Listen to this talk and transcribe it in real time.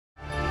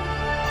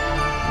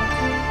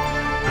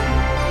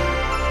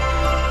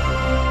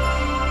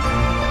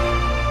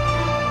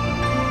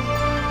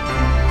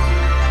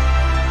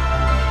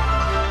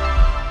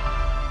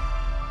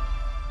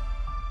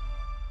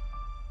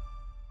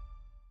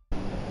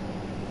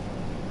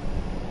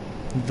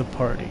the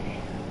party.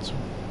 So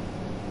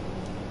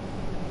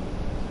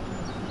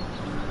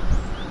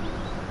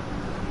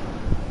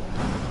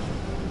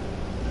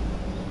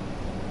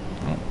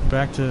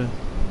back to...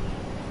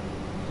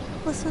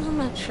 Listen, I'm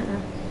not sure.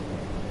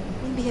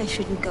 Maybe I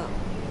shouldn't go.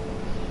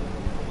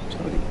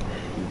 Jody,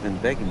 you've been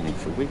begging me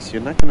for weeks.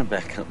 You're not gonna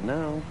back up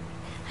now.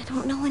 I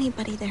don't know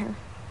anybody there.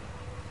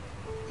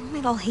 They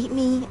might all hate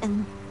me,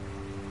 and...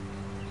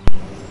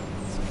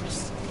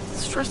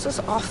 Stress is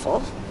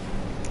awful.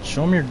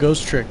 Show them your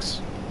ghost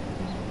tricks.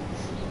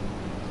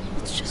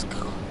 Let's just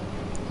go.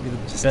 Be the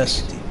Just best.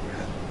 take a deep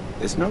breath.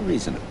 There's no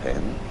reason to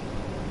panic.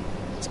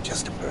 It's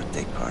just a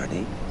birthday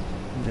party.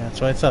 Yeah,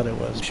 that's what I thought it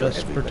was. I'm sure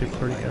Best birthday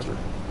everybody party will like ever.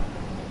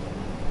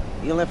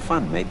 You'll have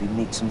fun. Maybe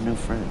meet some new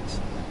friends.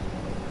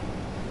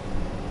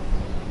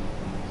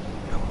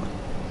 Go on.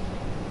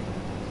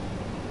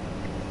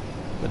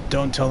 But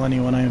don't tell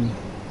anyone I'm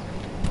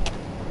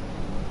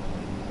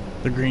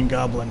the Green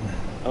Goblin.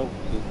 Oh,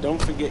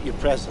 don't forget your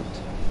present.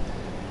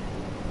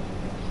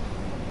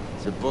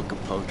 It's a book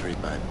of poetry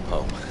by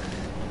Poe.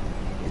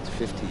 It's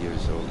 50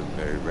 years old and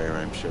very rare.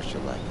 I'm sure she'll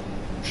like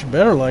it. She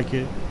better like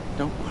it.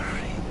 Don't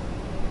worry.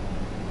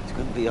 It's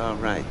gonna be all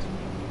right.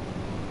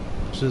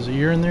 Says a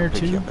year in there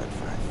Pick you too. up at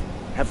 5.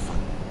 Have fun.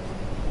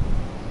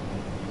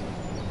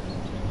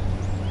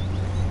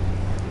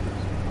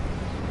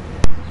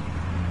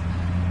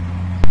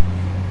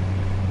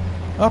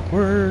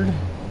 Awkward.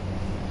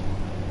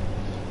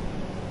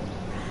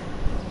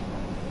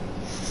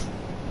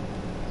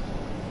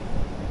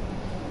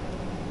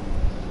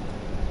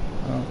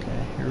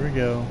 Okay, here we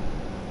go.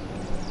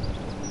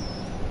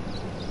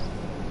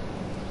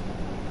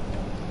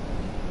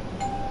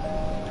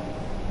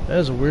 That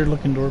is a weird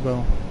looking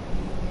doorbell.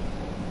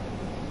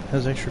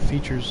 Has extra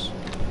features.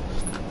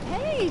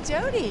 Hey,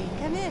 Jody,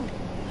 come in.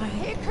 Hi.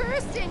 Hey,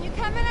 Kirsten, you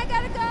coming? I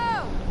gotta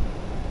go.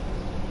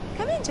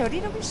 Come in, Jody.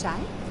 Don't be shy.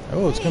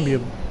 Oh, it's gonna be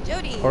a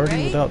Jody, party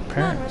right? without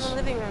Come on, we're in parents. the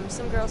living room.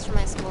 Some girls from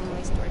my school and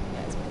my store. You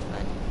guys, much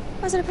fun.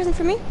 Was it a present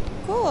for me?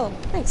 Cool.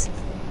 Thanks.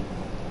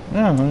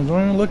 Yeah, don't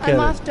even look at I'm it.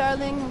 off,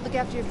 darling. Look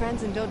after your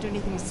friends and don't do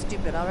anything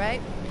stupid, all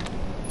right?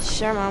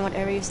 Sure, Mom.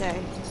 Whatever you say.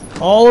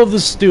 All of the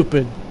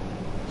stupid.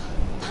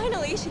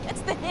 Finally, she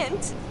gets the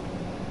hint.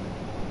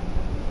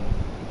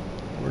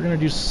 We're gonna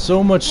do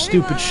so much Hey,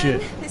 stupid everyone.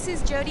 shit. This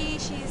is Jody.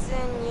 She's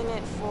in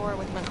Unit 4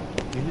 with Mom.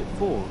 Unit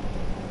 4?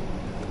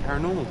 The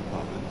paranormal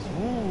department.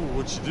 Ooh,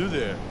 what you do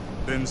there?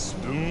 Bend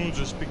spoons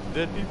or speak to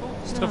dead people?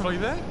 Stuff No. like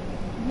that?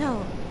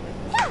 No.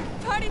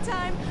 Party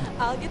time!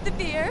 I'll get the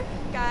beer.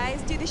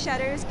 Guys, do the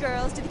shutters.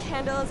 Girls, do the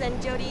candles. And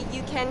Jody,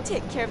 you can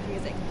take care of the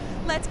music.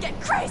 Let's get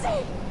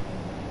crazy!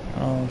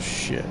 Oh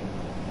shit.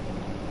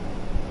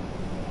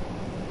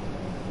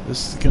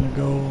 This is gonna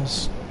go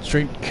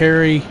straight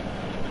carry.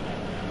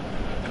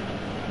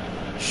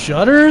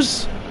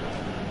 Shutters?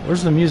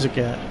 Where's the music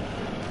at?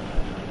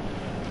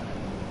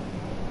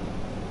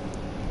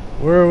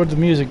 Where would the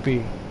music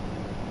be?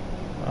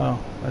 Oh,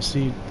 I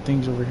see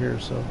things over here,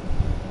 so.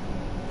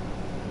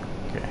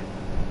 Okay.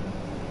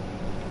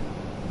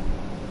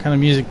 What kind of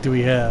music do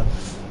we have?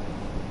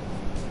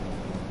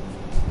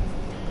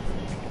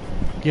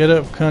 Get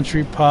up,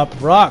 country, pop,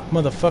 rock,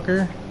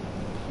 motherfucker.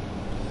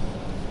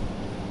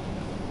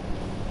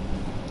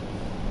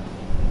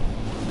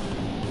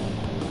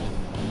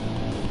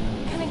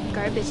 What kind of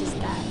garbage is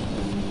that?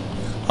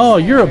 Oh,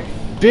 you're a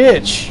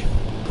bitch.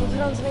 We'll put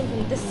on something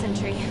from this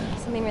century.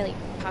 Something really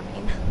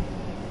popping.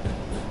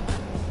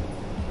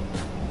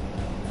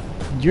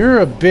 You're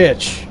a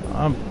bitch.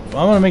 I'm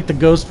gonna make the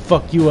ghost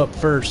fuck you up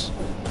first.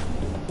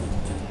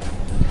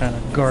 What kind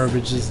of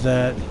garbage is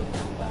that?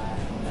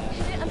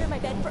 Hid it under my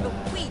bed for a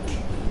week.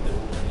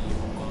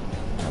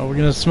 Oh, we're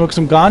gonna smoke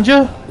some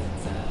ganja?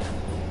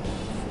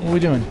 What are we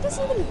doing? She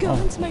doesn't even go Oh.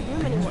 into my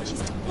room anymore.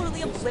 She's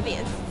totally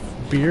oblivious.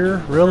 Beer?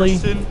 Really?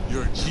 Kirsten,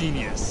 you're a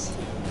genius.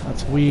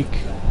 That's weak.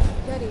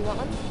 Jody, you want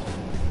one?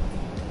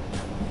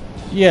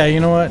 Yeah, you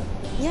know what?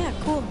 Yeah,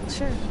 cool,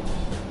 sure.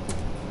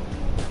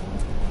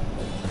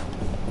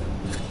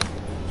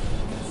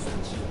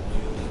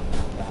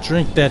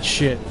 Drink that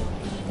shit.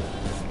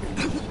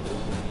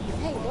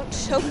 Hey, don't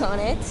choke on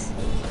it.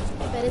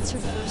 I bet it's her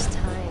first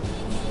time.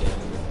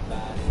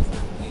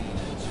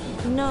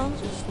 No,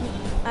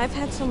 I've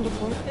had some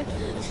before.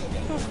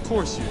 Of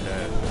course you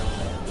have.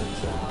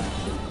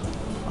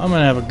 I'm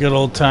gonna have a good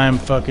old time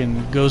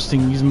fucking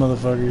ghosting these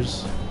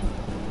motherfuckers.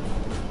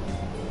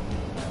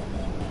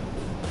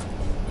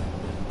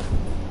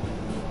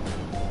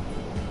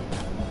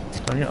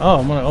 Oh,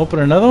 I'm gonna open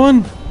another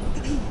one?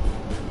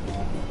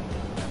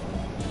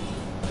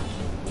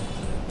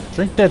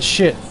 Drink that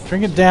shit.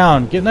 Drink it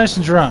down. Get nice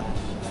and drunk.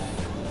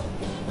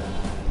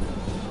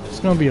 It's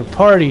gonna be a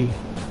party.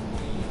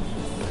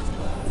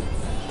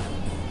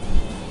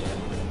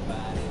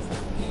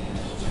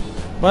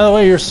 By the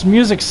way, your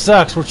music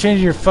sucks. We're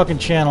changing your fucking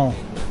channel.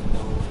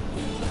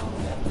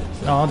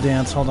 Oh, I'll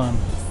dance. Hold on.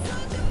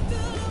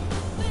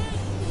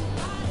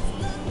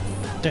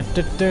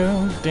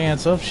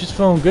 Dance up. She's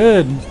feeling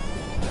good.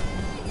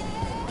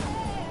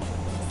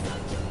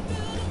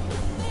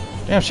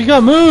 Damn, she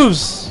got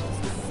moves.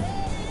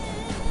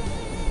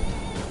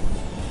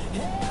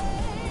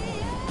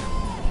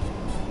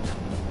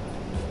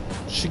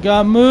 She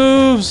got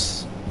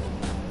moves.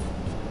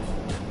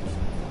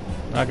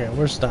 Okay,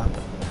 we're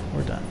stopping.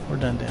 We're done. We're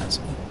done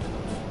dancing.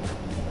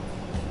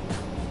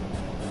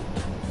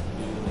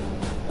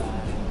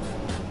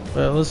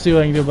 But let's see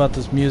what I can do about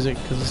this music,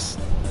 because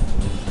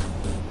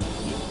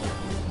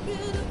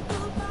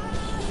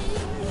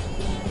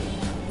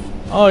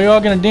oh, you're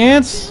all gonna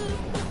dance?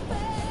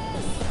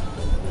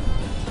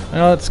 I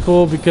know that's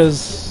cool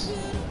because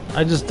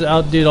I just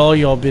outdid all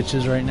y'all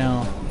bitches right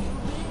now.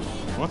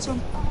 Want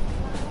some?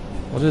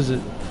 What is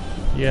it?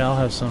 Yeah, I'll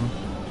have some.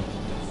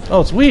 Oh,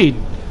 it's weed.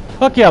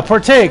 Fuck yeah,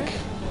 partake.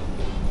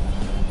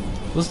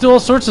 Let's do all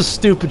sorts of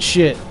stupid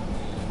shit.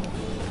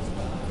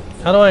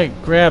 How do I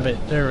grab it?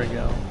 There we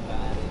go.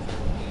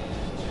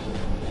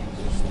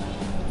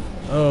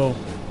 Oh.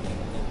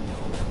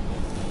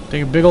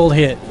 Take a big old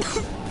hit. It's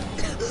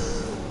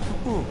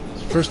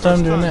the first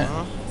time doing that.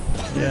 Huh?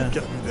 Yeah.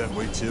 Got me that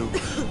way too.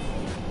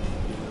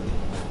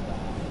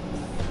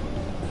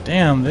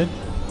 Damn, that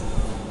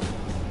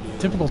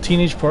typical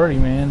teenage party,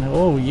 man.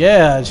 Oh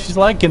yeah, she's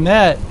liking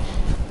that.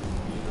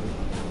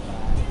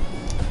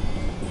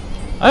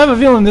 I have a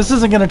feeling this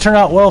isn't going to turn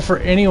out well for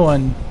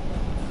anyone.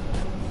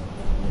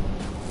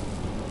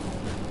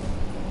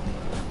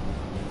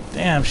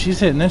 Damn, she's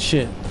hitting that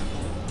shit.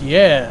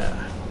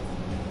 Yeah.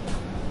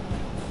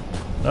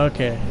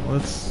 Okay,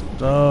 let's...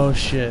 Oh,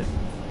 shit.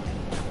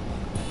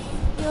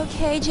 You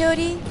okay,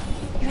 Jody?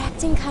 You're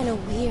acting kind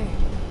of weird.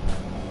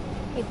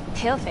 Hey,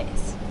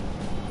 Paleface.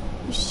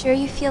 You sure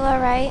you feel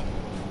alright?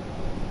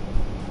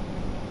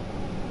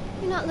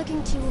 You're not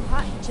looking too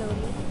hot,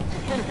 Jody.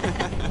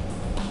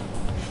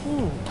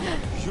 Ooh,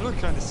 you look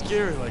kind of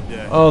scary like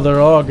that. Oh,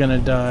 they're all gonna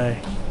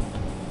die.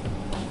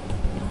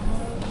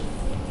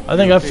 I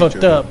think I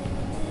fucked up.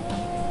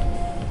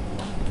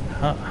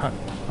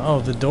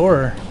 Oh, the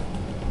door.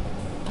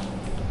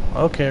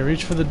 Okay,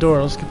 reach for the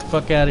door. Let's get the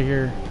fuck out of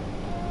here.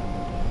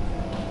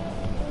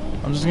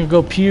 I'm just gonna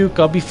go puke.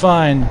 I'll be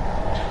fine. I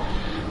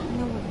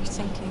know what you're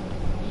thinking.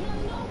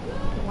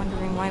 You're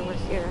wondering why we're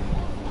here.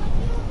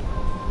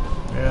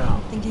 Yeah.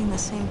 I'm thinking the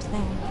same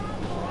thing.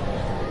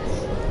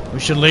 We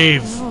should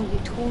leave. No, you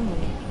told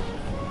me.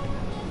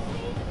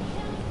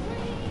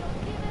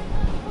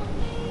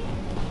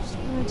 Just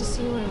wanted to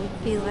see what it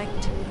would be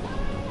like to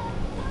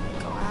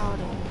go out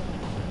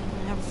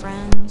and have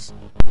friends.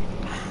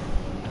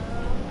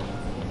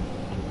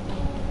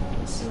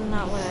 This is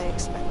not what I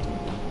expected.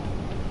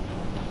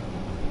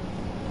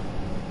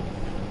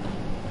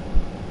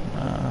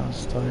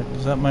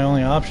 Is that my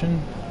only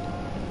option?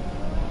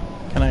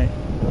 Can I?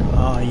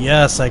 Oh,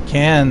 yes, I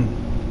can.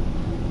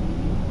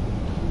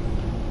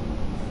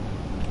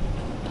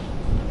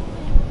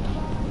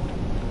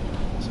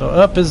 So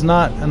up is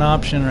not an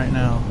option right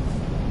now.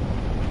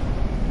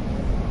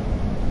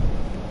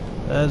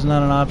 That is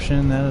not an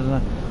option. That is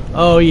not.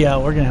 Oh yeah,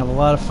 we're gonna have a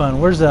lot of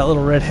fun. Where's that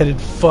little redheaded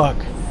fuck?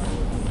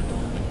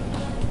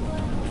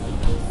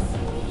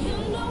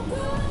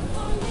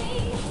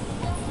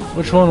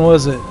 Which one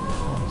was it?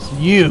 It's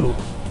you.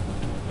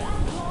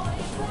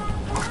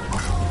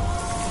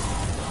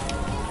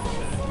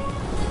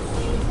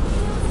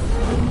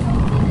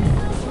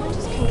 Someone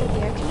just cranked up the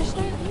air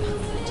conditioner?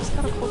 I just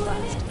got a cold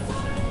blast.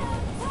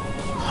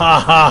 Ha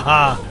ha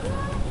ha.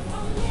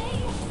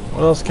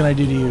 What else can I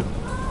do to you?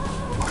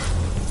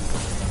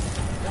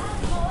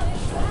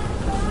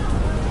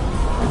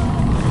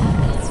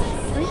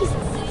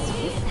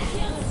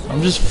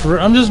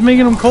 I'm just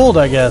making them cold,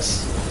 I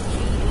guess.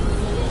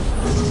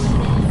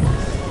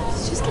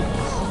 It's just getting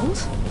cold.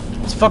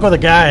 Let's fuck with the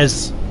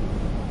guys.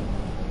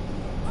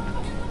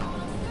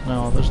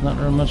 No, there's not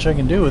really much I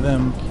can do with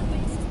them.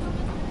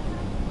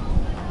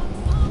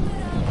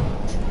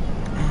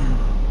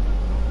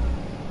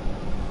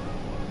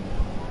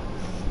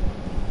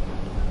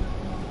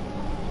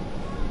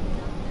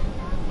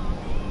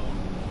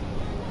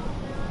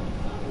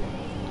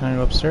 Can I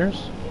go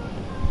upstairs?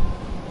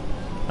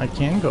 I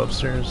can go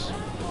upstairs.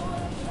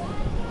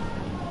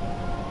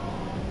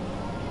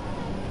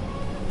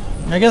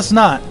 I guess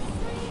not.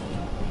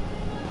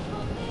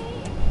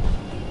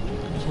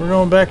 'Cause we're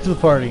going back to the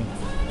party.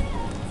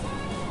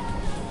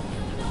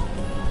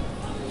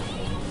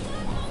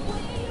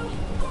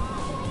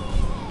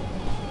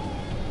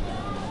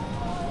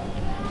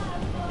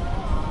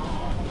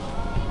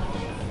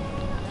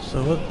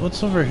 So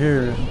what's over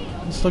here?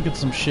 Let's look at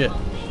some shit.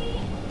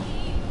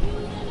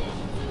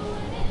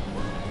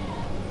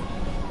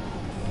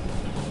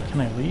 Can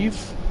I leave?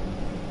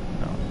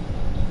 No.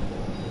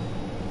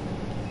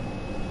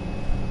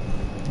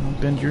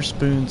 I'll bend your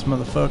spoons,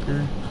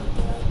 motherfucker.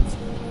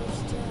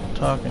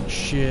 Talking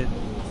shit.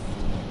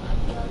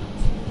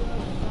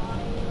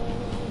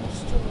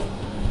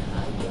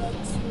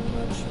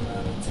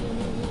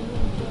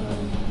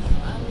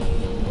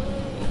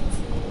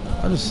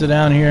 I'll just sit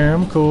down here.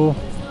 I'm cool.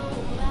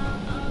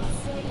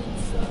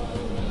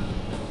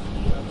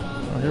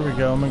 Oh, here we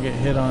go. I'm gonna get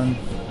hit on.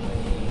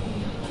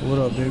 What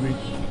up, baby?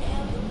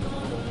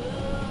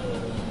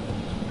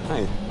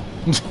 Hi.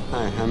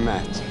 Hi, I'm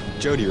Matt.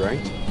 Jody,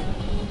 right?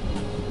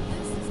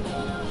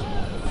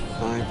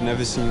 I've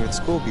never seen you at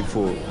school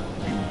before.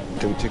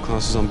 don't take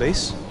classes on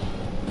bass?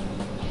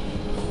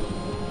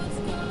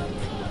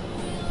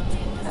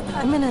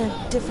 I'm in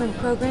a different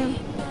program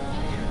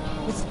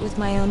with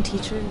my own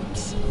teacher.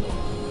 It's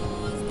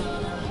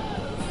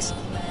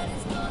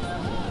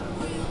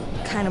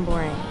kind of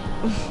boring.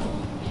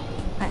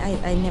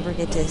 I never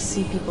get to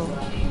see people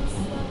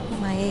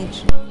my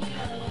age.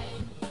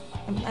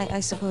 I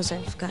suppose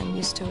I've gotten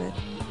used to it.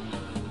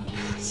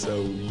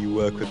 So you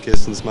work with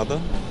Kirsten's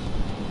mother?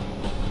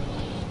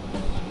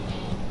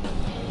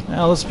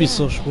 Now let's be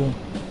sociable.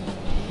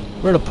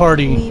 We're at a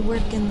party. We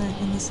work in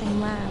the same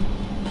lab.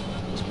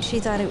 She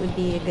thought it would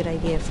be a good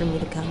idea for me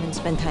to come and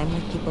spend time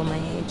with people my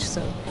age,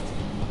 so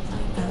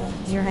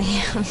here I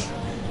am.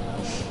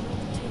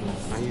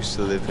 I used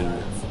to live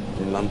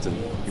in London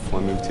before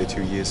I moved here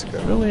 2 years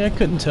ago. Really? I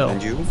couldn't tell.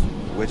 And you?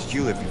 Where did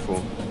you live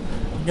before?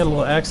 You got a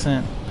little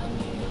accent.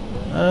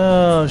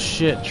 Oh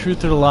shit,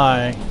 truth or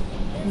lie?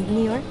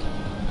 New York?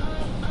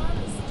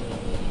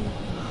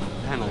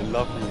 Man, I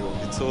love New York.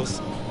 It's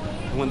awesome.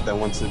 I went there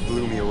once and it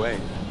blew me away.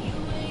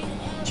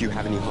 Do you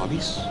have any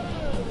hobbies?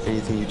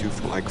 Anything you do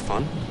for, like,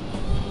 fun?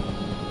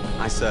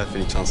 I surf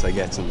any chance I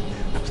get, and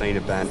I play in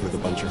a band with a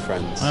bunch of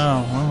friends.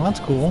 Oh, well, that's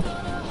cool.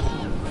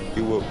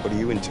 What are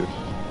you into?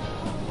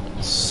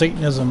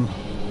 Satanism.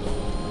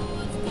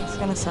 It's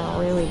gonna sound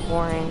really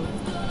boring.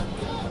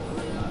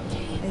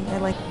 I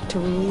like to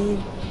read.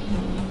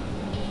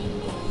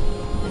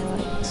 I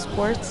like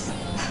sports.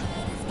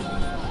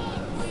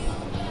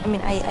 I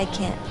mean, I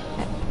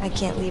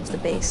can't leave the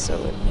base, so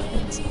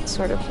it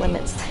sort of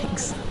limits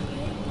things.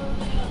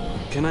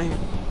 Can I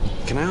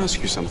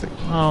ask you something?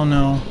 Oh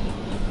no.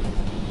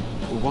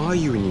 Why are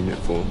you in Unit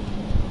 4?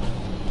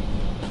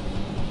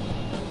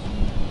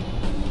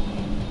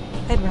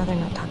 I'd rather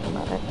not talk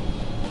about it.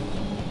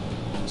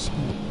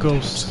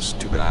 Ghost. So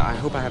stupid. I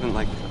hope I haven't,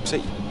 like,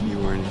 upset you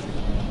or anything.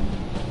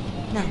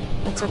 No,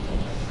 that's okay.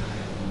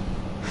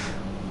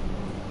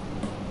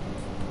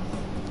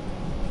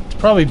 It's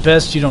probably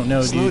best you don't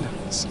know, Slow dude. down.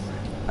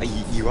 Are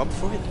you up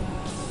for it?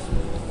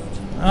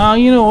 Oh,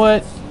 you know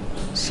what?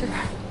 Sure.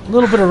 A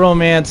little bit of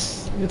romance.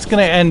 It's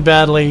gonna end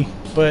badly,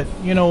 but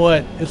you know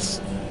what?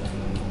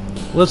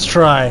 Let's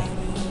try.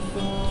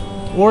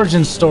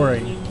 Origin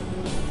story.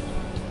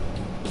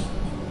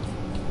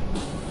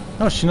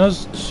 Oh, she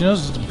knows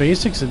the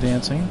basics of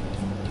dancing.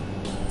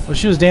 Well,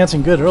 she was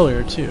dancing good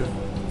earlier too.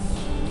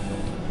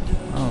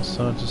 Oh,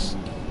 so just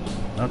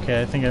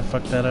okay. I think I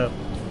fucked that up.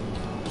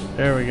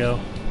 There we go.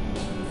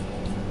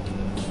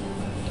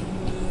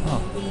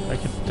 Oh, I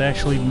could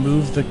actually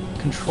move the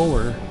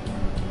controller.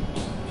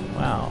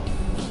 Wow.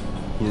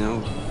 You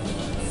know,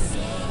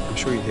 I'm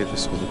sure you hear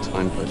this all the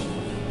time, but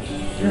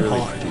You're really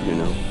hard. pretty, you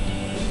know.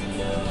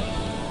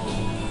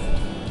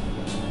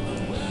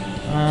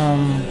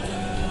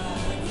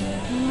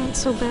 You're not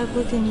so bad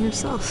looking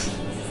yourself.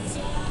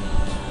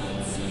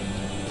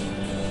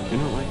 You're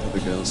not like other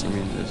girls. I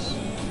mean, there's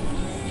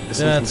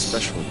something That's-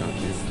 special about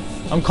you.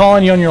 I'm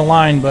calling you on your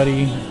line,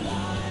 buddy.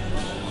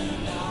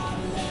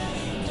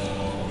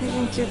 I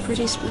think you're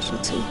pretty special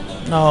too.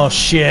 Oh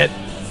shit.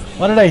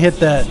 Why did I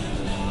hit that?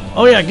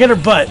 Oh yeah, get her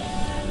butt.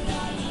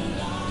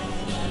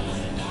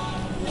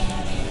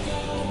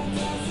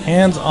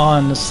 Hands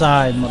on the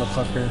side,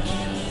 motherfucker.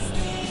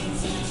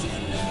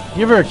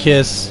 Give her a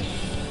kiss.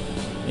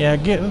 Yeah,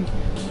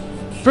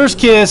 first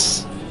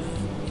kiss.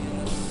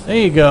 There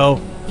you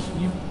go.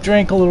 You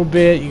drank a little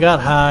bit, you got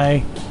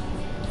high.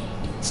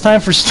 It's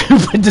time for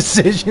stupid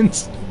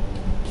decisions.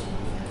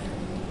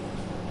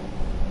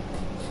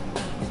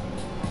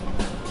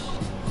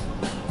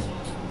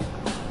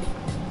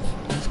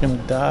 He's gonna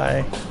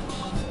die.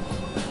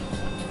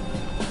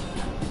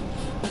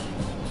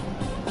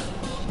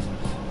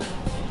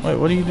 Wait,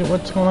 what are you doing?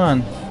 What's going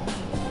on?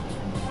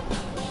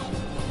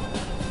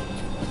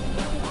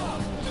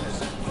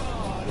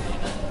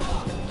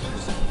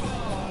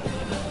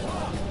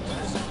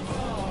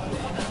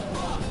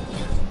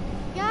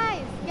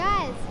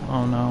 Guys,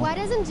 Oh no. why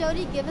doesn't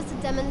Jody give us a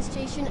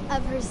demonstration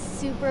of her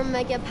super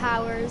mega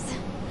powers?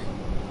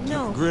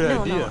 No, Great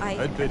no, idea. no,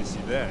 I'd pay to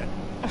see that.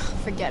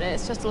 Forget it,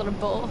 it's just a little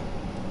bull.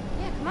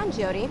 Yeah, come on,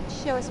 Jody.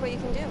 Show us what you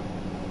can do.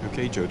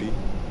 Okay, Jody,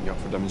 you up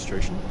for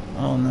demonstration?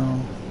 Oh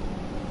no.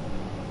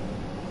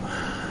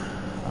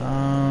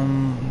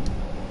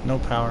 No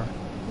power.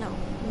 No.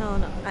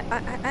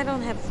 I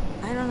don't have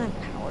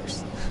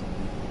powers.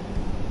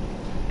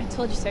 I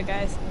told you so,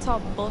 guys. It's all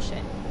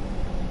bullshit.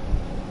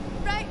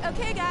 Right,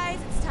 okay, guys.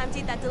 It's time to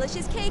eat that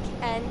delicious cake,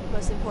 and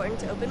most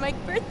important, to open my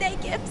birthday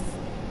gifts.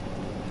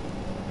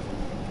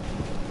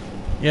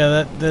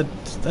 Yeah, that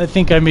I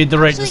think I made the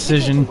right Actually,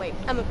 decision. Wait,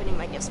 I'm opening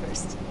my gifts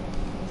first.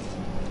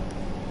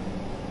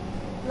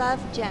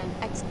 Love, Jen,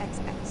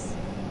 XXX.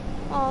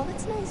 Oh,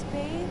 that's nice,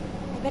 babe.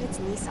 I bet it's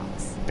knee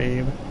socks.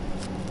 Babe.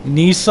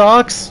 Knee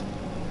socks?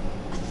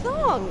 A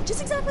thong!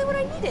 Just exactly what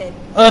I needed.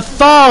 A Your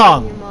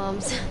thong!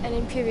 mom's. And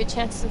improve your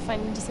chances of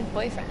finding a decent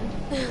boyfriend.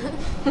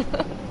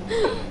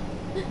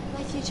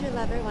 My future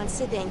lover wants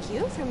to thank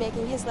you for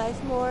making his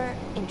life more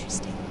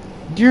interesting.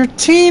 You're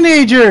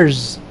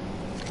teenagers!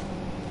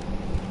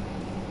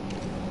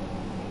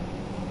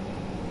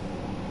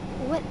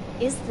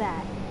 is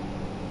that?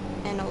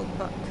 An old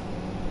book.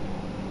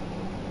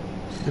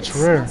 It's It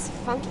rare. smells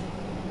funky.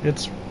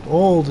 It's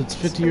old. It's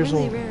 50 years It's a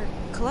really old. rare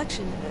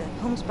collection.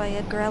 Poems by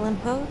Edgar Allan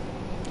Poe.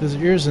 There's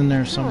ears in there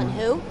Alan somewhere.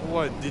 who?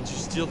 What, did you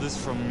steal this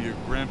from your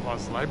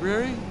grandpa's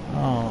library?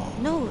 Oh.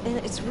 No, and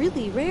it's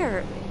really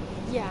rare.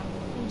 Yeah,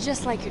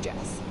 just like your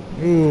dress.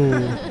 Ooh.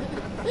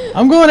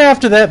 I'm going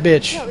after that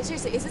bitch. No,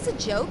 seriously, is this a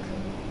joke?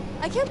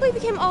 I can't believe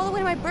you came all the way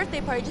to my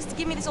birthday party just to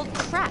give me this old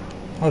crap.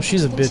 Oh,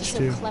 she's a I think bitch she's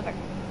too. so clever.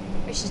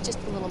 Or she's just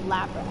a little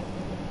lab rat.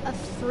 A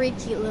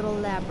freaky little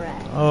lab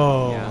rat.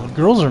 Oh, Yeah.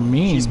 girls are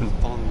mean. She's been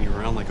following me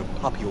around like a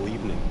puppy all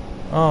evening.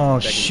 Oh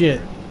Begging shit.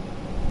 for it.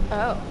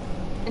 Oh,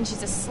 and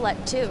she's a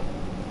slut too.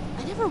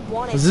 I never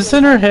wanted Is to this be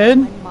in her like head?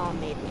 My mom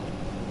made me.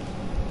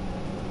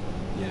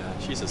 Yeah,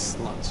 she's a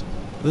slut.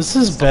 This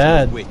is Such a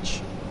bad.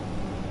 witch.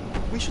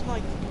 We should,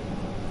 like,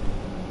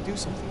 do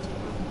something to her.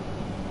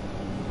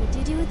 What do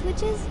you do with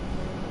witches?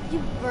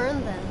 You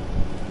burn them.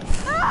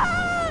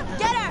 Ah!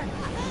 Get her!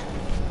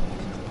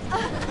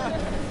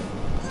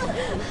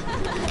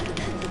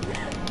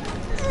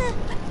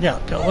 Yeah.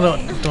 Hold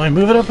on. Do I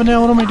move it up and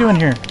down? What am I doing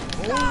here?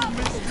 Oh,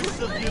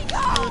 mistress of the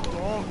obscure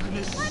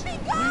darkness, bring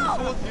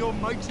forth your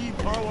mighty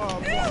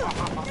power.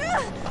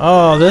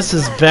 Oh, this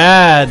is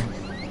bad.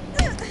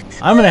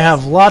 I'm gonna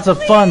have lots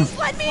of fun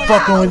Let me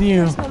fucking out! with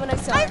you. First moment I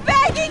saw her. I'm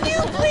begging you,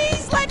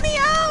 please let me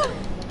out!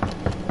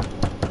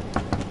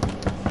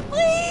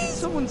 Please,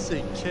 Someone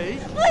say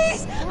cake.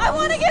 please, I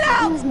want to get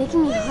out! Everything's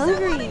making me I want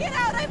to hungry. get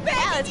out! I'm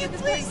begging you,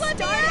 please let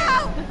me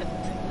out!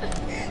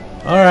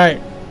 All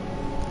right.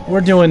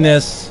 We're doing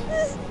this.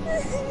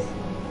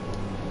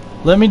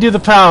 Let me do the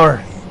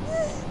power.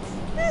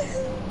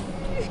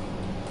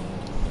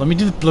 Let me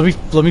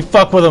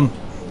fuck with him.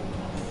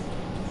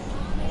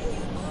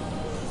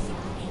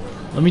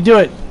 Let me do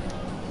it.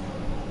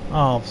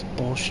 Oh, it's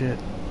bullshit.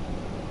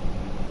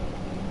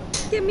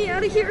 Get me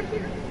out of here,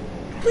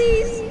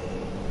 please.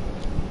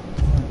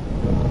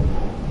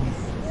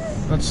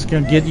 I'm not just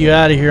gonna get you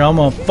out of here. I'm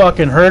gonna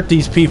fucking hurt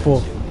these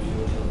people.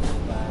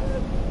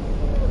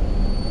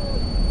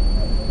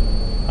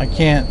 I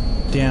can't.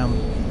 Damn.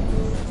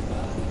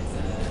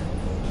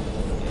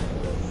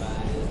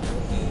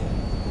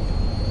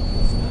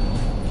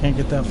 Can't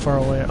get that far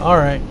away.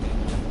 Alright.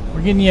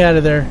 We're getting you out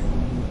of there.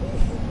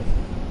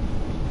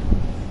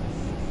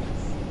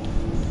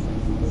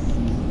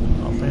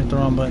 Oh, I hit the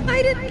wrong button.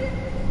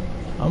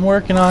 I'm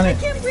working on it.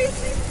 Can't breathe.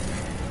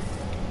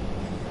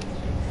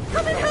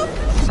 Come and help.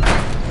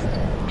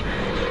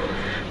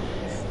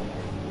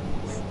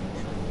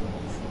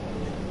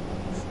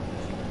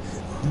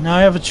 Now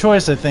I have a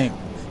choice, I think.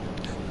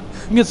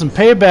 I can get some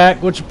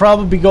payback, which would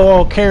probably go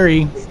all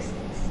Carrie.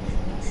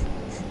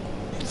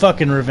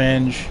 Fucking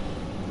revenge.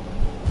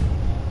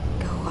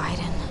 Go,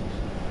 Aiden.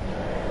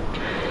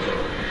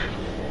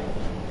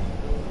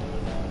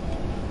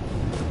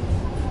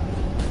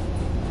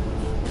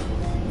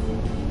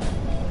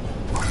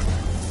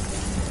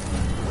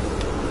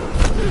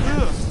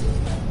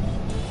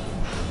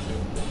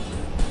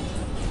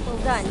 Well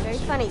done. Very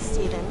funny,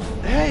 Steven.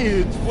 Hey,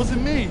 it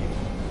wasn't me.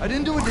 I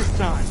didn't do it this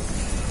time.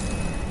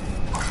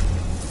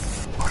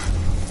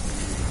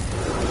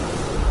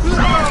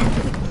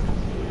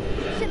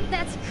 Shit,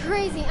 that's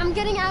crazy. I'm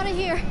getting out of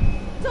here.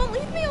 Don't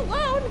leave me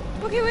alone.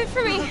 Okay, wait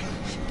for me.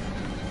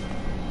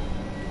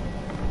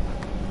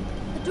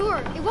 The door,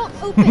 it won't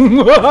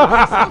open.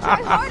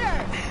 Try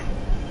harder.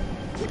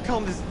 Keep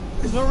calm,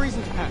 there's no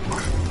reason to panic.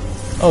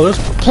 Oh, there's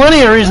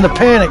plenty of reason to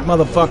panic,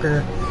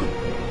 motherfucker.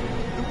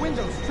 The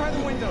windows, try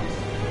the windows.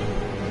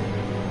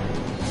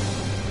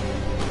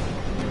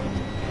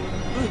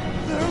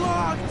 They're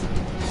locked.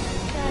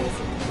 Guys,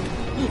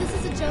 this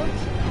is a joke.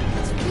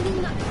 It's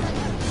really not funny.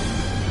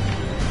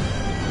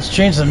 Let's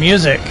change the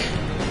music.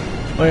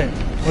 Wait,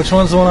 which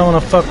one's the one I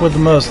want to fuck with the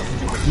most?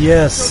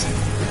 Yes.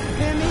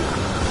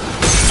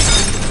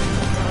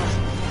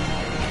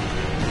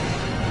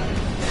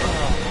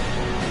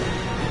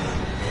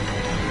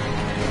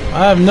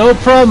 I have no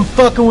problem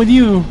fucking with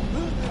you.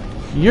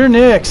 You're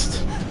next.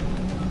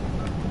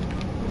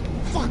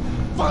 Fuck.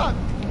 I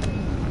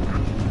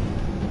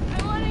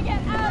want to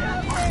get out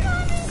of here.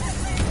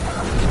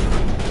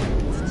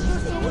 Did you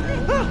see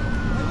anything? I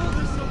know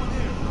there's someone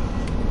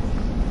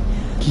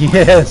here.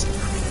 Yes.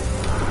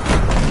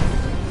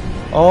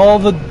 All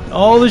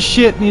the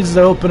shit needs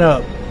to open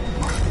up.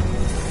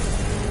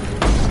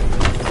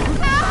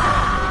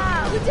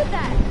 Ah! Who did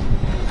that?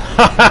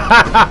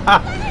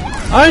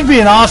 I'd be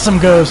an awesome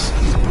ghost.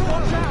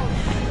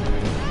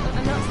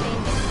 I'm not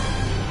staying.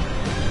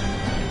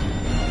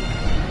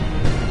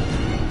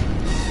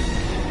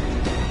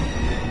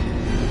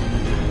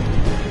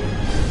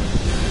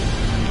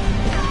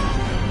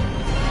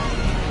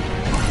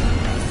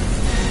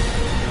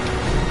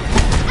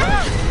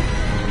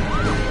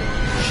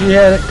 She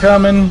had it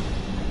coming.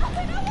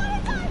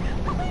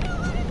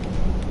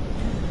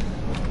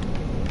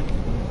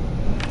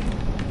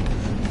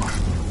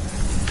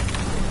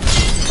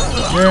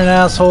 You're an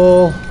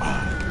asshole.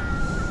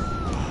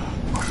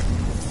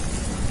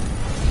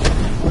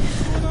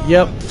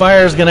 Yep,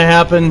 fire's gonna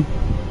happen.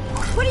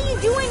 What are you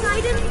doing,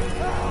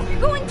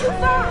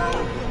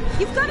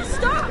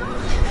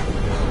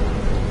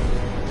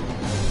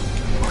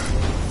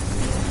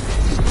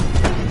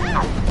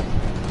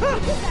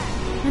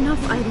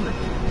 enough, Idol.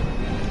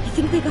 I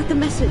think they got the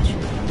message.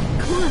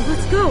 Come on,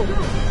 let's go.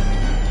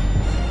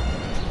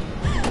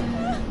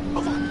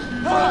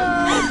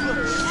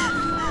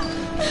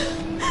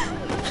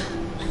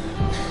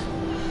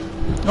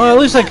 Well, at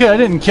least I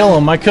didn't kill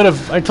him. I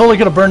totally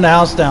could have burned the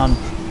house down.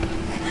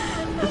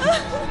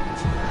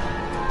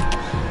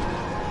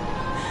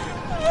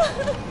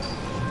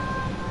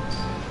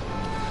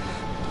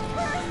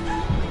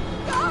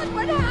 God,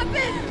 what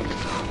happened?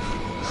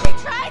 She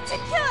tried to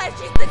kill us.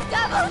 She's the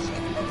devil.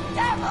 She's the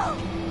devil.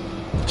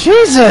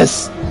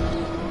 Jesus!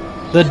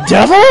 The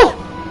devil?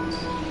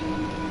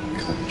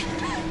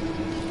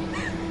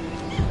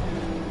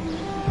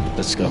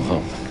 Let's go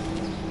home.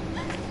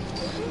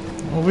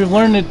 Well, we've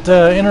learned that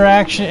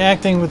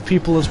acting with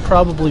people is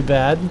probably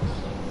bad.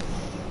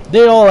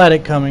 They all had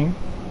it coming.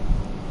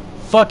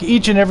 Fuck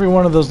each and every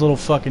one of those little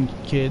fucking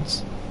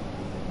kids.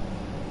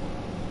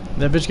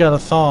 That bitch got a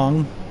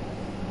thong.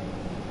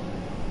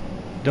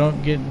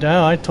 Don't get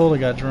down. I totally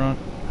got drunk.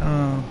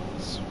 Oh,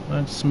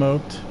 I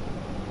smoked.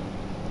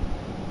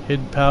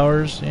 Hid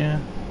powers, yeah.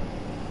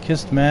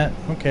 Kissed Matt,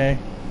 okay.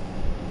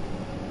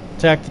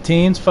 Attack the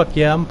teens, fuck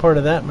yeah, I'm part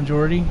of that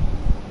majority.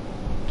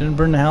 Didn't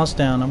burn the house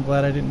down, I'm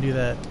glad I didn't do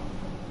that.